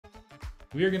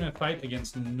We are gonna fight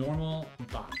against normal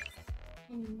bot.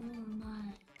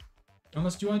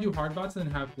 Unless, do you want to do hard bots and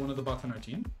then have one of the bots on our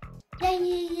team?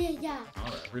 Yeah.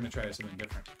 Alright, we're gonna try something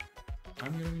different.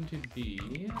 I'm going to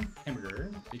be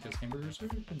hamburger because hamburgers are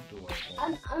adorable.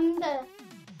 I'm the.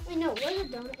 Wait, no. Where's a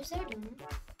donut? Is there a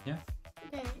donut? Yeah.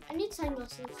 Okay. I need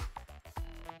sunglasses.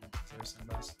 Is there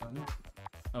sunglasses on it?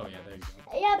 Oh yeah, there you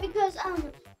go. Yeah, because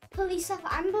police stuff.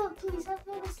 I'm the police stuff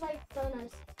is like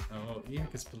donuts. Oh yeah,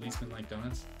 because policemen like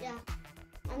donuts. Yeah.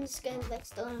 I'm just gonna like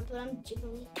donuts, but I'm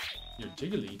jiggly. You're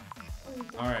jiggly.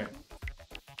 Alright.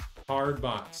 Hard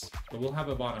bots. But we'll have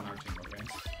a bot on our team, okay?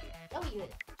 Oh, you.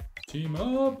 Team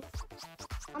up!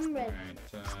 I'm red.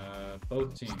 Alright,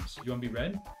 both teams. You want to be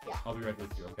red? Yeah. I'll be red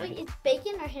with you, okay? Wait, it's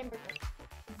bacon or hamburger?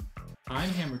 I'm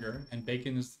hamburger, and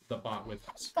bacon is the bot with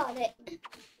us. Got it.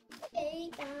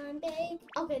 Bacon.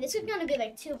 Okay, this is gonna be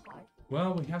like too hard.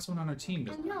 Well, we have someone on our team.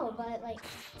 I know, but like,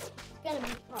 it's gonna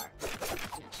be hard.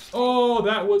 Oh,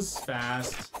 that was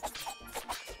fast.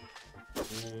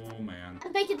 Oh, man.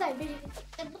 Bacon died.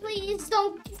 Please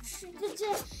don't.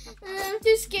 I'm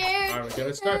too scared. Alright, we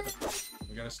gotta start.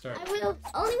 We gotta start. I will.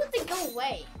 Only if they go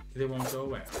away. They won't go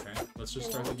away, okay? Let's just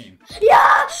start the game.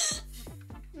 Yeah!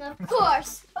 Of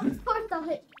course. Of course they'll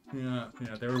hit. Yeah,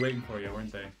 they were waiting for you,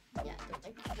 weren't they? Yeah,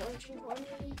 they're like watching for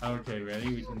me. Okay, ready?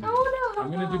 We can do Oh no!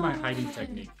 I'm gonna do my hiding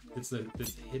technique. It's the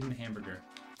hidden hamburger.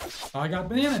 Oh, I got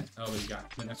banana! Oh,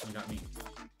 the next one got me.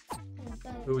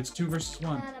 Oh, it's 2 versus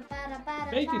 1.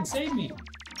 Bacon, save me!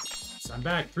 So I'm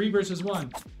back. 3 versus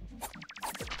 1.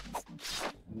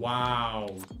 Wow.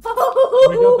 We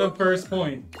got the first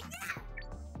point.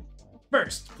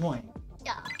 First point.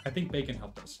 Yeah. I think bacon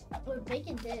helped us. What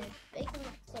bacon did. Bacon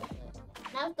looked so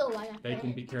good. Now the one.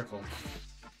 Bacon, be careful.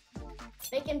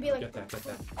 Bacon be like. Get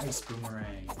that. Nice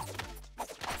boomerang.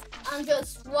 I'm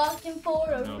just walking for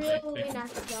a No, really bacon.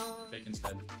 nice job. Bacon's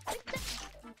dead.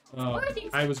 Oh,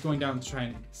 I was going down to try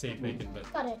and save bacon,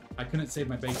 but Got it. I couldn't save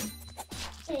my bacon.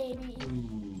 Baby.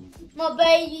 Ooh. My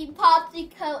baby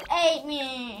popsicle ate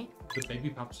me. The baby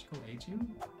popsicle ate you?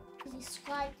 He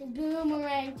swiped the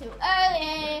boomerang too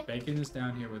early. Bacon is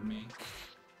down here with me.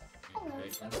 Hello.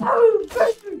 Bacon. Oh,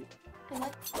 bacon.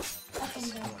 What?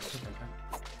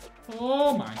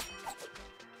 Oh my.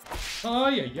 Oh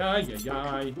yeah.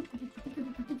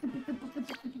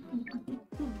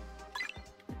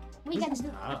 We got to do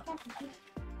tough.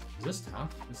 Is this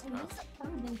tough? This is tough. it.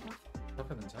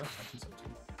 Tougher than tough? I think so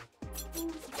too.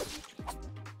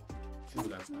 Ooh,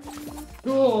 that's nice.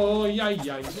 Oh, yeah.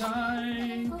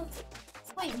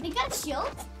 Wait, they got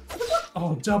shield?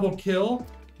 Oh, double kill?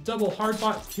 Double hard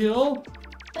bot kill?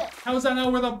 How is that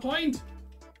not worth a point?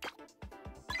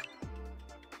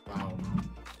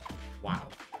 Wow.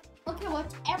 Okay,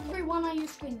 watch everyone on your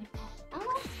screen. I don't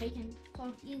want bacon,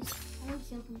 so please, I want to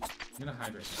kill them. I'm gonna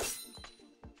hide right now.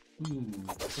 Ooh,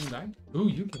 someone died? Ooh,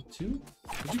 you killed 2?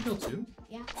 Did you kill 2?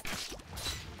 Yeah.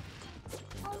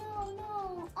 Oh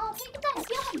no. Oh, bacon died,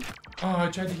 kill him. Oh, I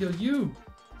tried to heal you.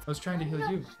 I was trying to heal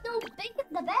you. No, bacon's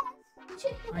the best. You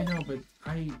should kill I know, but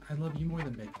I love you more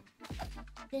than bacon.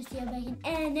 Just kill bacon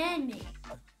and then me.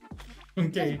 Okay.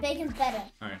 Because bacon's better.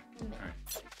 Alright.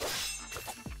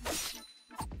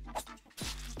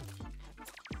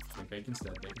 Okay, bacon's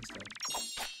dead.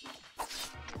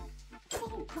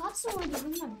 Oh, God, someone to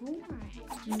win my boomerang.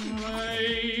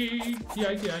 Right.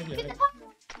 Yeah. Get the top.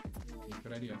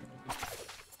 Good idea.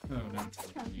 Oh, no.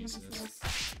 Telekinesis.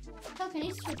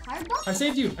 Telekinesis with hard ball? I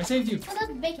saved you. Oh,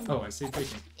 that's bacon. Oh, I saved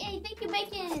bacon. Yay, thank you,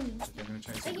 bacon. Okay, I'm gonna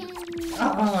try to save you. Bacon.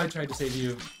 Oh, I tried to save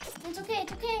you. It's okay. I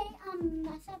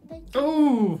said bacon.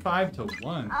 Oh,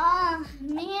 5-1. Ah,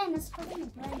 man, it's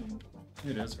hurting my brain.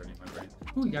 It is hurting my brain.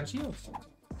 Ooh, you got shields.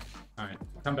 Alright,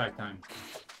 come back time.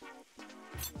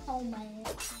 Oh, man.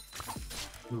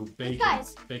 Ooh, bacon.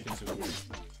 Guys. Bacon's super weird.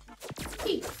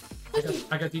 Cookie.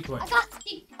 I got decoy. I got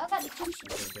the sushi.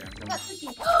 Okay, I got sushi.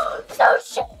 So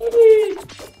shady.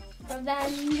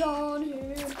 Revenge on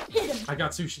him. Hit him. I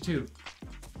got sushi too.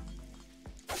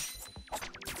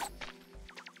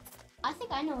 I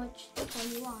think I know which decoy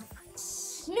you are.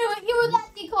 Knew it, you were that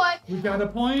decoy. We got a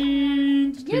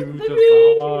point Yes, to the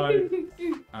baby. pod.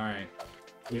 Alright,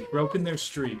 we've broken their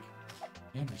streak.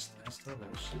 Man, I still have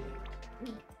that shit.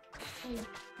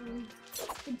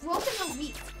 They've broken the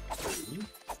week.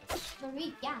 The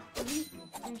week, yeah. The week.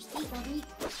 Their steak a week.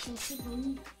 Their steak a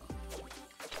week.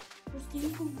 Their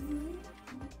steak a week.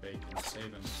 Bacon,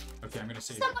 save him. Okay, I'm gonna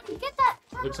save you. Somebody get that.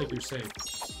 Looks like you're saved.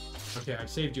 Okay, I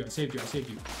saved you. Just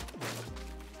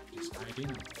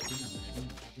hiding.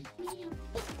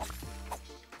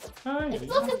 Hi.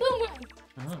 Explosive boomerang.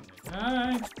 Oh,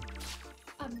 hi.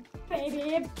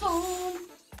 Baby boom.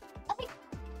 I think.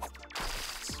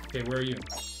 Okay, where are you?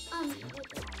 Um,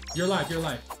 You're alive. You're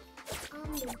alive.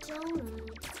 I'm the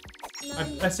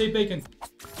donut. I say bacon.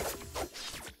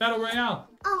 Battle Royale.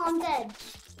 Oh, I'm dead.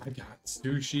 I got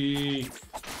sushi.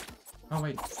 Oh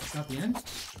wait, that's not the end.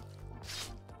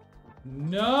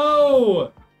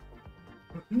 No.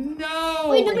 No.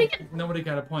 Wait, nobody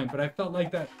got a point, but I felt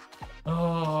like that.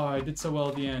 Oh, I did so well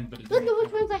at the end, but Look at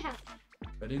which ones I have.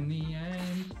 But in the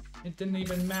end, it didn't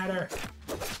even matter.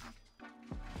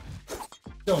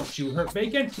 Don't you hurt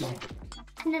bacon?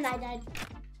 And then I died.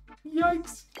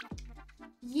 Yikes.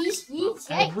 Yeesh, yeesh,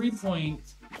 Every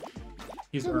point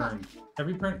is So much. earned.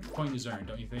 Every point is earned,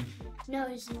 don't you think? No,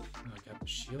 it's not. Oh, I got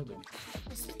shielded.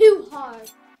 It's too hard.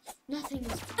 Nothing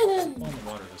is. I fell in the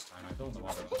water this time. I fell in the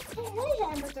water. Hey,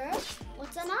 hamburger.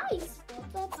 What's an ice?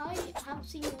 What's up?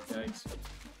 How's you? Yikes.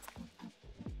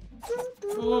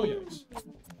 Oh, yikes.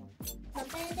 My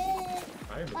baby.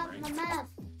 Fire boomerang.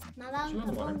 My She went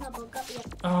in the water.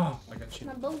 bunga. Oh, I got you.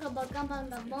 My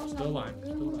bunga. Still alive.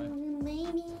 Still alive.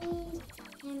 Babies.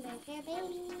 Hamburger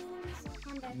babies.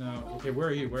 Hamburger No. babies. Okay, where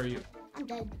are you? Where are you? I'm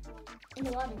dead. In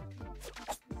the water.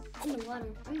 In the water.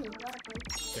 I'm in the water.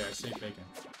 Okay, I saved bacon.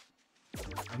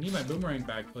 I need my boomerang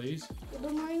back, please. The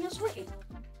boomerang is working.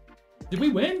 Did we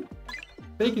win?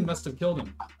 Bacon must have killed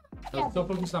him. I Yeah. was so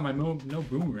focused on my no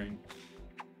boomerang.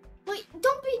 Wait,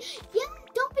 don't be. Yeah,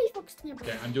 don't be focused on your Okay,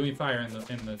 brain. I'm doing fire in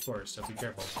the forest, so be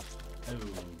careful. Oh,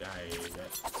 die.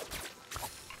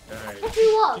 Die. If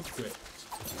you walk. Get to it.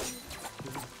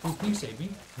 Oh, can you save me?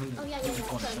 I'm in the- Oh, yeah, I'm in the yeah.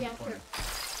 corner, Sure, I'm in yeah, the corner.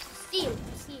 See you.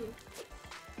 See you.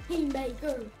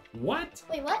 Haymaker. What?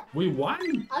 Wait, what? We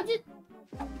won? How did.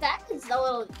 That is a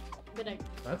little bit.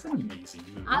 That's an amazing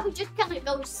move. I was just gonna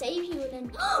go save you and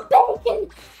then. Bacon!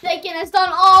 Bacon has done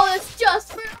all this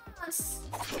just for us!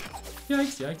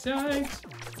 Yikes, yikes, yikes.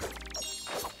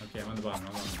 Okay, I'm on the bottom.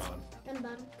 I'm on the bottom. And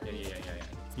bottom. Yeah.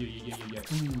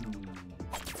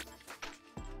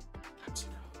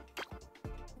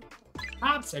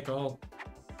 Popsicle.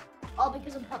 All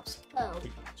because of Popsicle.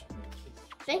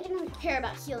 Bacon doesn't care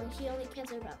about healing, he only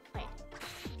cares about fighting.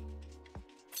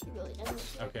 He really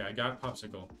doesn't. Okay, I got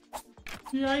popsicle.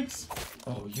 Yikes.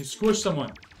 Oh, you squished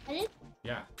someone. I did?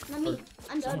 Yeah. Not me.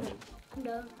 I'm done. Someone did. I'm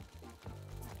done.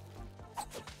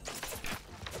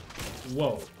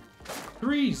 Whoa.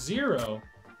 3-0?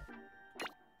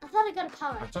 I thought I got a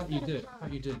power. I thought you did. I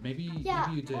thought you did. Maybe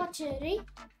Yeah, you did. watch it. Ready?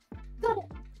 Got it.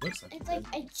 Looks like It's you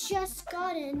like did. I just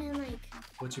got it and like.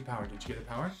 What's your power? Did you get a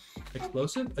power?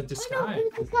 Explosive? A Oh, no, disguise? it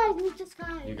was disguise. It was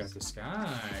disguise. You got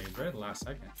disguise right at the last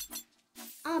second.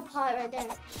 I'm gonna pause it right there.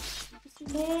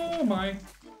 Oh my. Okay,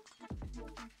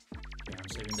 I'm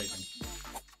saving bacon.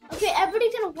 Okay,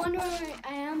 everybody's gonna wonder where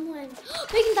I am when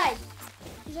Bacon died.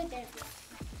 He's right there.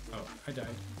 Oh, I died.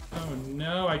 Oh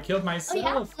no, I killed Oh myself.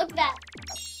 yeah, look at that.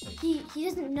 He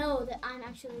doesn't know that I'm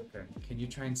actually. Okay, can you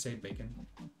try and save bacon?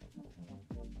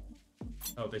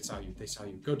 Oh, they saw you. They saw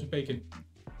you. Go to bacon.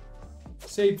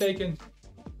 Save bacon.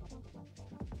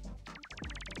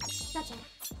 Gotcha.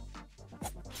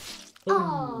 Ooh.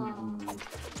 Oh.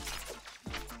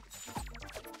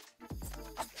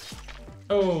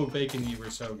 Oh, bacon, you were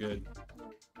so good.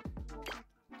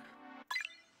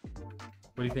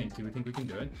 What do you think? Do we think we can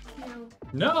do it? No.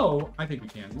 No, I think we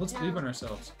can. Let's No. believe in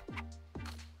ourselves.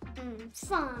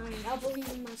 Fine, I'll believe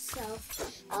in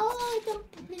myself. Oh, I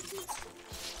don't believe this.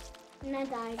 And I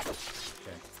died.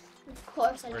 Okay. Of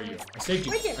course I Where are you? died. I saved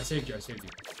you. Right there. I saved you. I saved you.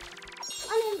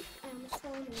 I almost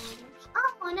fell in the water.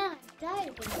 Oh, and then I died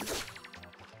again.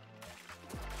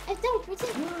 I died. Right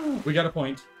there. We got a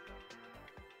point.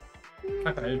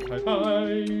 High five. High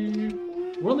five.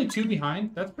 We're only 2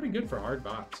 behind. That's pretty good for hard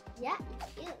bots. Yeah,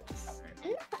 it is. I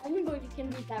don't know if anybody can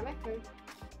beat that record.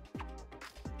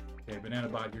 Okay, banana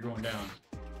bot, you're going down.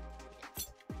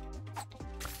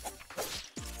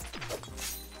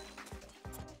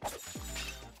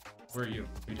 Where are you?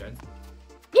 You dead?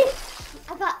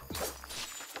 I got.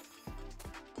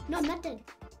 No, I'm not dead.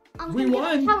 I'm We gonna get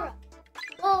won! a power up.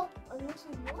 Well, unless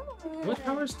I won. What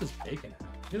powers does bacon have?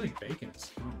 I feel like bacon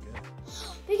is so good.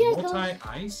 Bacon has those-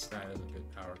 Multi-ice? That is a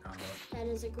good power combo. That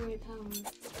is a great power.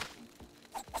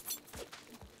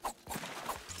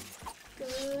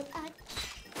 Good.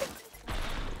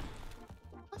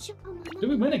 What's your Did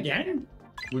we win again?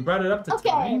 We brought it up to Okay,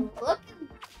 10. look.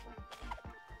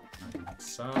 I'm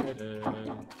excited.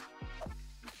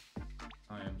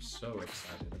 I am so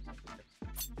excited.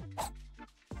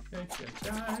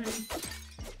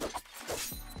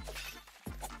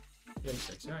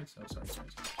 Yikes. Oh, sorry.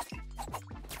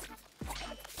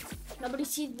 Nobody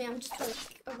sees me. I'm just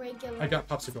like a regular. I got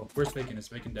popsicle. Where's bacon? Is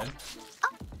bacon dead?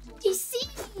 He sees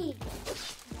me.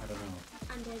 I don't know.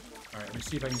 I'm dead. Alright, let me me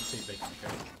see if I can save Bacon.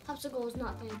 Okay. Popsicle is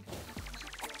not playing.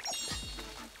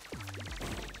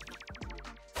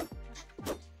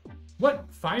 What?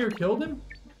 Fire killed him?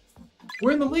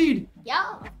 We're in the lead.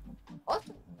 Yeah.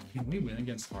 Awesome. Can we win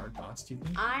against hard bots, do you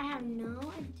think? I have no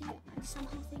idea. I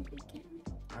somehow think we can.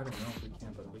 I don't know if we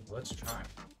can, but let's try.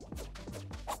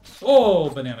 Oh,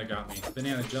 banana got me.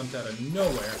 Banana jumped out of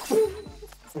nowhere.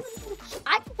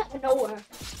 I came out of nowhere.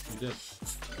 You did.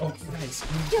 Oh, nice.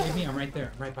 Can you save me? I'm right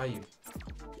there. I'm right by you.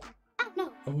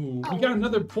 No. Oh, we got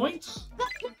another point?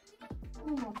 Oh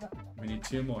my God. We need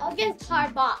 2 more. Against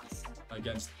hard boss.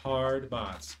 Against hard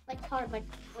bots. Like hard, like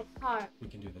hard. We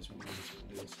can do this. We can do this. We can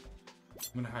do this.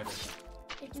 I'm gonna hide it.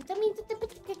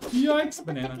 Yikes,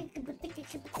 banana.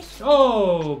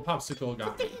 Oh, popsicle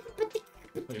got me.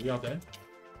 Wait, we all dead?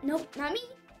 Nope, not me.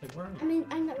 Wait, where are I you? mean,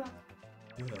 I'm not wrong.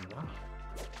 You're the rock.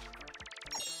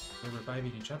 We're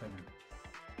reviving each other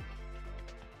now.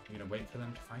 You gonna wait for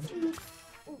them to find you?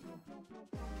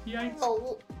 Yikes.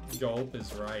 Oh. Gulp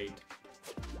is right.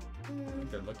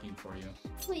 They're looking for you.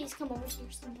 Please come over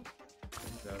here, someone.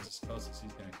 That's as close as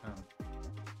he's gonna come.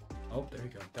 Oh, there you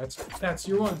go. That's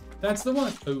your one. That's the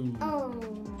one. Ooh. Oh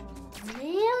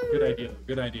man. Good idea.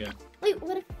 Good idea. Wait,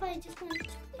 what if I just want to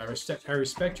I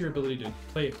respect your ability to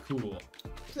play it cool.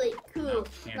 play cool? No,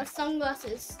 My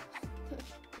sunglasses. My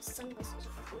sunglasses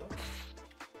are cool.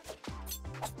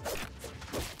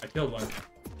 I killed one.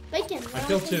 Bacon. I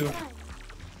killed 2. Oh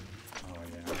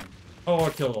yeah. Oh, I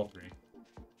killed all 3.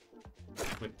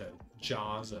 With the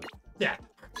jaws of death.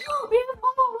 We have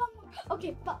one more.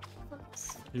 Okay, but.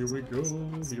 Here we go.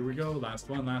 Here we go. Last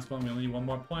one. Last one. We only need 1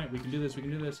 more point. We can do this. We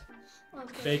can do this.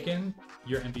 Okay. Bacon,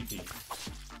 you're MVP.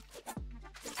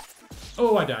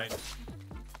 Oh, I died.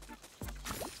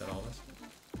 Is that all of us?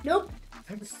 Nope.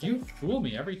 You fool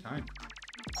me every time.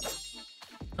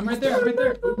 I'm right there. I'm right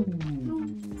there.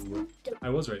 Ooh. I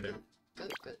was right there.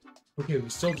 Good. Okay,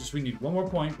 we need 1 more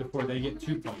point before they get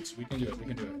 2 points. We can do it. We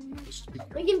can do it. Just be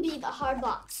careful. We can be the hard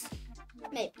box.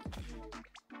 Maybe.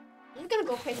 I'm gonna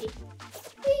go crazy.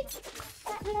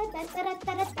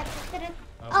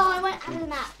 Oh, I went out of the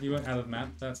map. You went out of the map.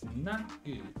 That's not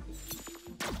good.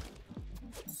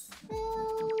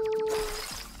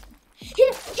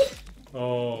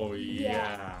 Oh,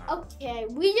 yeah. Okay,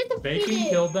 we just defeated. Bacon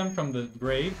killed them from the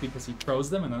grave because he froze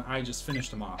them, and then I just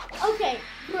finished them off. Okay,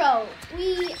 bro,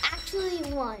 we actually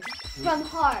won from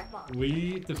hard bots.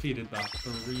 We defeated the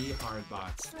 3 hard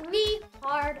bots. 3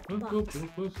 hard Boop, bots. boop,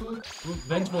 boop, boop, boop, boop.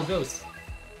 Vengeful Ghost.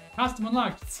 Costume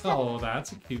unlocked. Oh,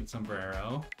 that's a cute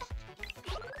sombrero.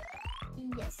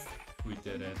 Yes. We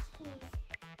did it.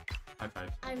 High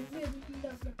five. I really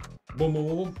love it. Boom, boom,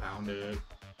 boom. Found it.